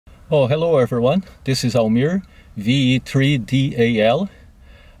Oh, hello everyone. This is Almir, VE3DAL.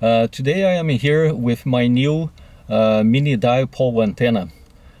 Today I am here with my new mini dipole antenna,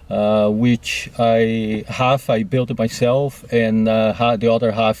 which half I built myself, and the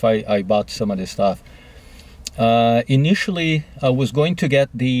other half I bought some of the stuff. Initially, I was going to get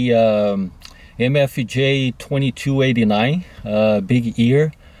the MFJ 2289 big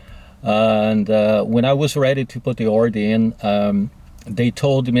ear, and when I was ready to put the order in, they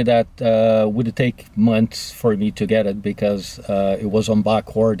told me that it would take months for me to get it because it was on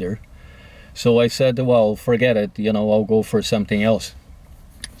back order. So I said, well, forget it, I'll go for something else.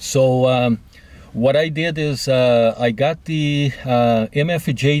 So what I did is I got the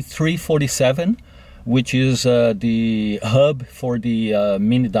MFJ 347, which is the hub for the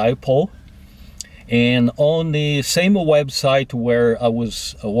mini dipole. And on the same website where I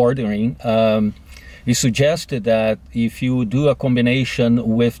was ordering, it suggested that if you do a combination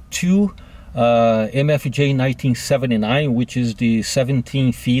with two MFJ 1979, which is the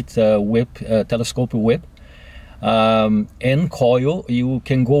 17 feet whip, telescope whip, and coil, you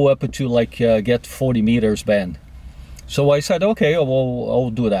can go up to like get 40 meters band. So I said, okay, I'll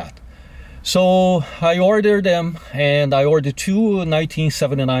do that. So I ordered them, and I ordered two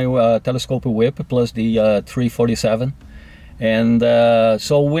 1979 telescope whip plus the 347. And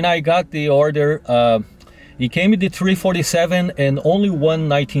so when I got the order, it came with the 347 and only one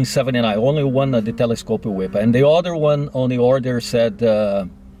 1979, only one of the telescope whip. And the other one on the order said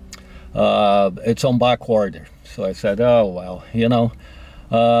it's on back order. So I said, oh, well,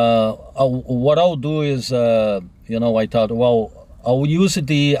 what I'll do is, I thought, well, I'll use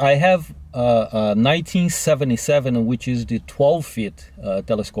I have 1977, which is the 12 feet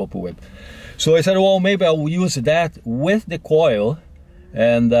telescope whip. So I said, well, maybe I'll use that with the coil,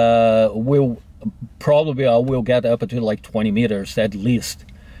 and I will get up to like 20 meters at least.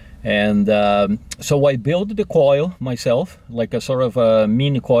 And so I built the coil myself, like a sort of a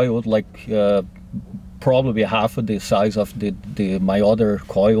mini coil, like probably half of the size of my other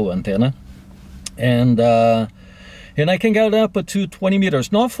coil antenna. And I can get up to 20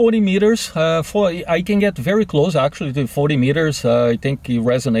 meters, not 40 meters. I can get very close actually to 40 meters. I think it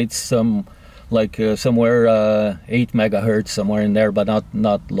resonates somewhere 8 megahertz, somewhere in there, but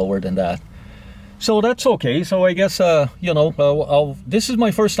not lower than that. So that's okay. So I guess this is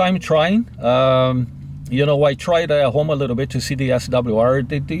my first time trying. I tried at home a little bit to see the SWR.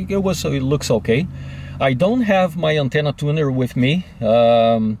 It looks okay. I don't have my antenna tuner with me.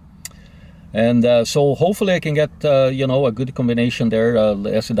 So hopefully I can get a good combination there,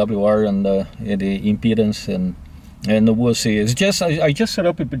 SWR and the impedance, and we'll see. It's just I just set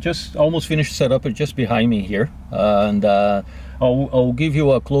up it, but just almost finished set up it just behind me here, and I'll give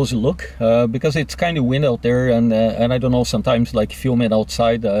you a closer look because it's kind of wind out there, and I don't know, sometimes like filming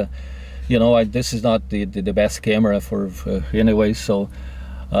outside, this is not the best camera for anyway. So.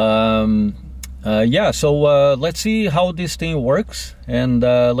 So let's see how this thing works, and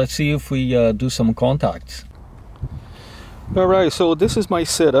let's see if we do some contacts. All right, so this is my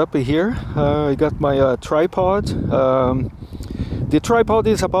setup here. I got my tripod. The tripod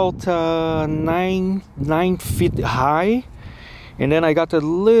is about 9 feet high, and then I got a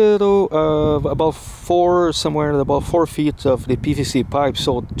little about 4 feet of the PVC pipe,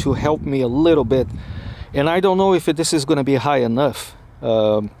 so to help me a little bit. And I don't know if this is going to be high enough.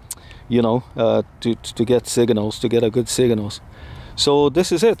 To get signals, to get a good signals. So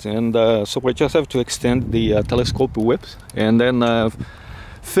this is it, and so we just have to extend the telescope whip, and then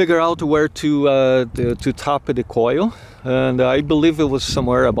figure out where to top the coil. And I believe it was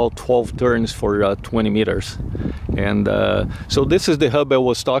somewhere about 12 turns for 20 meters. And so this is the hub I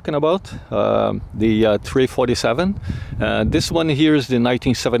was talking about, the 347. This one here is the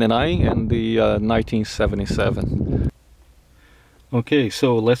 1979 and the 1977. Okay,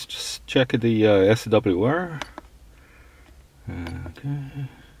 so let's just check the SWR. Okay.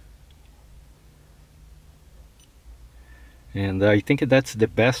 And I think that's the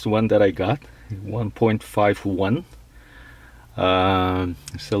best one that I got, 1.51.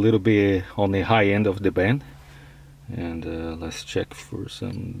 It's a little bit on the high end of the band. And let's check for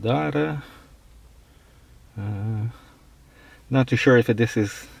some data. Not too sure if this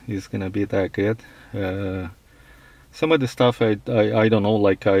is gonna be that good. Some of the stuff I don't know,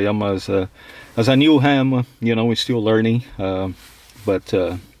 like I am as a new ham, we're still learning, but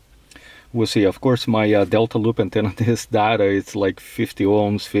we'll see. Of course, my delta loop antenna, this data, it's like 50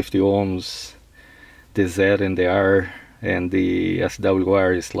 ohms, the Z and the R, and the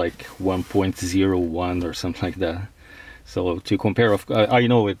SWR is like 1.01 or something like that. So to compare, I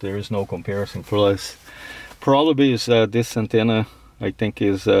know there is no comparison. Plus, probably is this antenna I think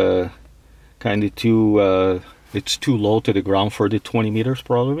is kind of too, it's too low to the ground for the 20 meters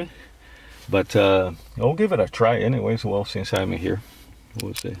probably. But I'll give it a try anyways, well, since I'm here.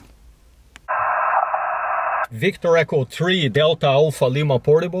 We'll see. Victor Echo 3, Delta Alpha Lima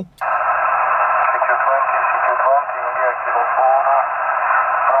Portable.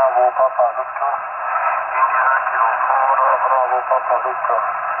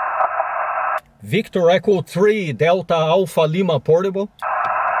 Victor Echo 3, Delta Alpha Lima Portable.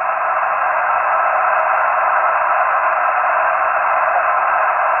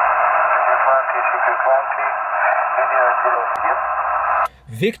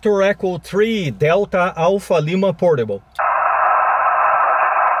 Victor Echo 3, Delta Alpha Lima Portable.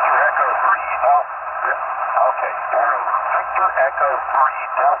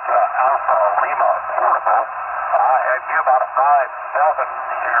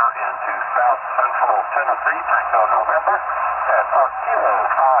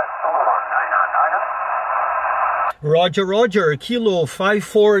 Roger, Roger, Kilo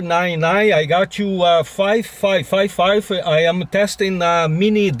 5499. I got you 5555. I am testing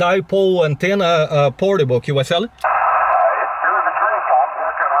mini dipole antenna portable QSL. It's doing the trick. I'm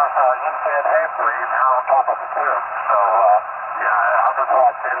working on inside halfway now on top of the cliff. So, yeah, I've been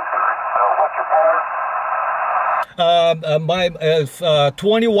locked into it. So, what's your power? My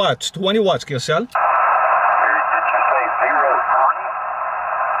 20 watts QSL. Did you say 0,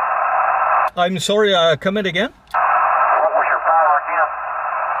 20? I'm sorry, comment again? What was your power again?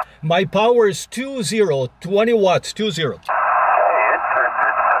 My power is 20 watts, 20. Okay, it's 2 0. You're on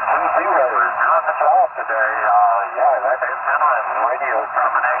the job today. Yeah, that antenna and radio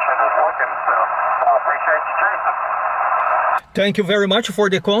combination is working, so I appreciate you chasing. Thank you very much for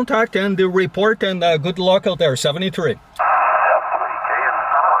the contact and the report, and good luck out there, 73. F3K in the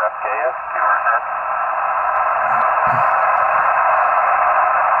summer, FKS,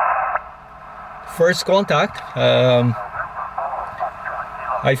 First contact.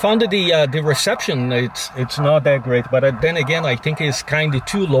 I found that the reception it's not that great, but then again I think it's kind of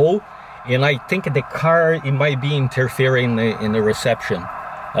too low, and I think the car it might be interfering in the reception.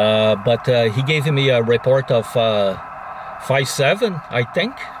 But he gave me a report of 5.7, I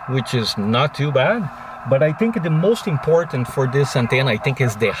think, which is not too bad. But I think the most important for this antenna, I think,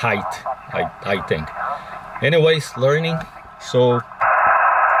 is the height. I think. Anyways, learning. So.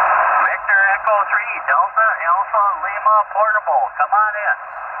 Victor Echo 3, Delta Alpha Lima Portable. Come on in.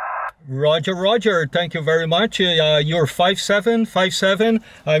 Roger, Roger. Thank you very much. You're 5757.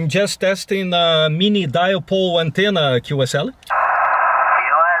 I'm just testing mini dipole antenna QSL. QSL.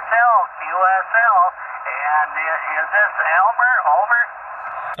 And is this Elmer? Over?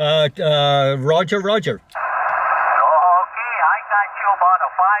 Roger, Roger. Okay, I got you about a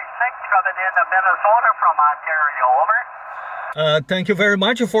 5.6 coming into Minnesota from Ontario. Over? Thank you very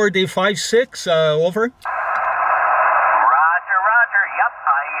much for the 5.6. Over. Roger. Yep,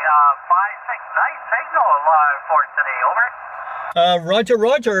 5.6. Nice signal for today. Over? Roger,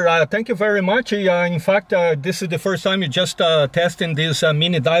 Roger. Thank you very much. In fact, this is the first time you're just testing this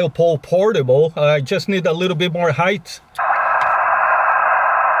mini dipole portable. I just need a little bit more height.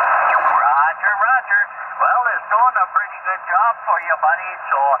 Roger. Well, it's doing a pretty good job for you, buddy.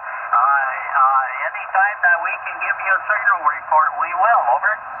 So, anytime that we can give you a signal report, we will.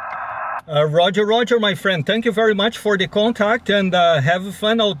 Over? Roger, Roger, my friend. Thank you very much for the contact, and have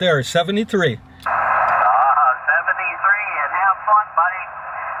fun out there. 73. 73, and have fun, buddy.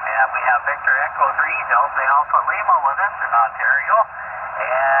 And we have Victor Echo 3, Delta Alpha Lima with us in Ontario.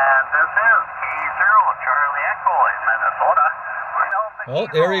 And this is K0 Charlie Echo in Minnesota. Oh,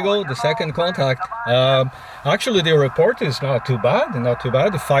 there you go, the second contact. Actually, the report is not too bad, The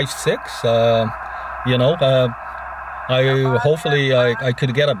 5.6. You know, hopefully I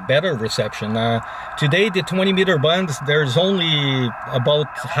could get a better reception. Today, the 20-meter bands, there's only about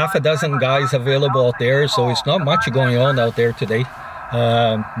half a dozen guys available out there, so it's not much going on out there today.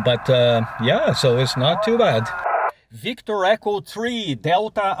 Yeah, so it's not too bad. Victor Echo 3,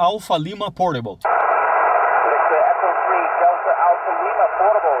 Delta Alpha Lima Portable. Victor Echo 3, Delta Alpha Lima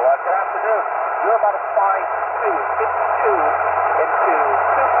Portable. Good afternoon. You're about a 5.2, 52 into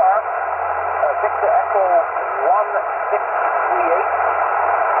 2 car. Victor Echo 1638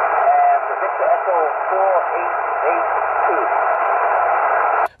 and the Victor Echo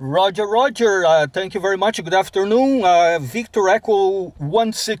 4882. Roger, Roger. Thank you very much. Good afternoon. Victor Echo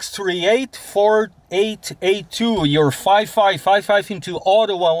 1638 4882. You're 5555 into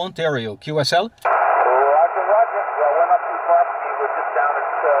Ottawa, Ontario. QSL. Roger. Well, we're not too far from you. We're just down at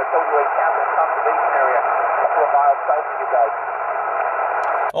Total Campus Conservation Area, a couple of miles south of you guys.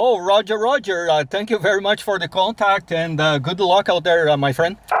 Oh, Roger, Roger. Thank you very much for the contact, and good luck out there, my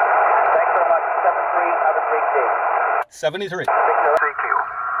friend. Thanks very much. 73, have a great day. 73. CQ.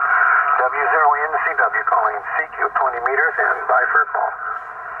 W0NCW calling CQ 20 meters and bye for call.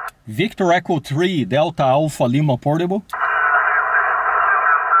 Victor Echo 3, Delta Alpha Lima Portable. Oh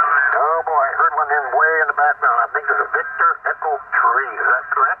boy, I heard one in way in the background. I think there's a Victor Echo 3, is that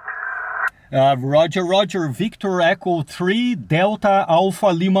correct? Roger, Roger. Victor Echo 3, Delta Alpha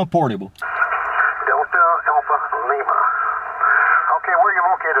Lima Portable. Delta Alpha Lima. Okay, where are you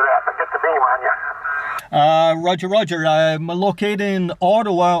located at? I get the beam on you. Roger, Roger. I'm located in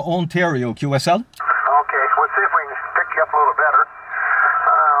Ottawa, Ontario, QSL. Okay, let's see if we can pick you up a little better.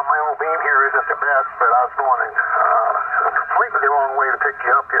 My old beam here isn't the best, but I was going in completely the wrong way to pick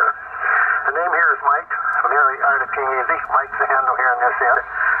you up here. The name here is Mike. There you are, the King Easy. Mike's the handle here on this end.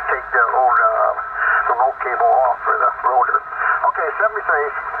 Take the old remote cable off for the rotor. Okay, 73.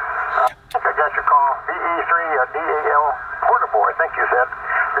 I think I got your call. DE3 DAL Portable, I think you said.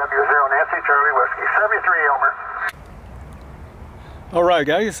 W0 Nancy Charlie Whiskey. 73, Elmer. All right,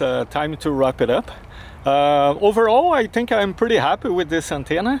 guys, time to wrap it up. Overall, I think I'm pretty happy with this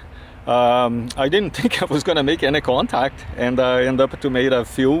antenna. I didn't think I was going to make any contact, and I ended up to make a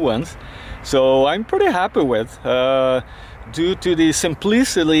few ones. So I'm pretty happy with, due to the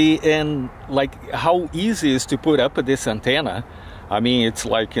simplicity and like how easy it is to put up this antenna. I mean, it's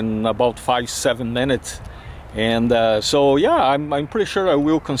like in about 5-7 minutes. And so yeah, I'm pretty sure I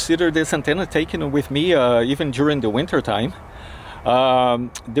will consider this antenna taken with me even during the winter time.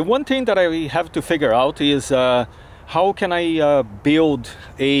 The one thing that I have to figure out is how can I build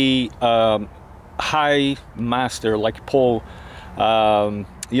a high master like pole,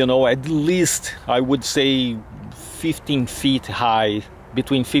 you know, at least I would say 15 feet high,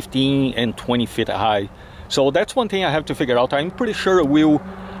 between 15 and 20 feet high. So that's one thing I have to figure out. I'm pretty sure it will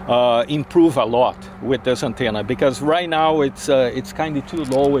improve a lot with this antenna, because right now it's kind of too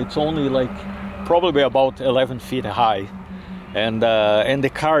low. It's only like probably about 11 feet high, and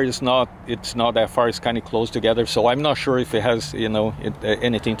the car is not that far. It's kind of close together, so I'm not sure if it has, you know,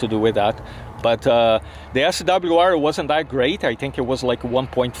 anything to do with that. But the SWR wasn't that great. I think it was like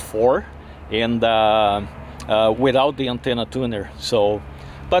 1.4, and without the antenna tuner. So,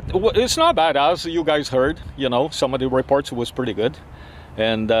 but it's not bad, as you guys heard. You know, some of the reports was pretty good.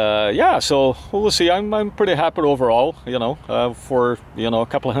 And yeah, so we'll see. I'm pretty happy overall, you know, for, you know, a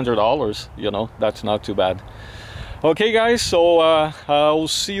couple $100, you know, that's not too bad. Okay, guys, so I'll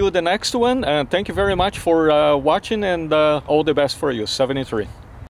see you the next one, and thank you very much for watching, and all the best for you. 73.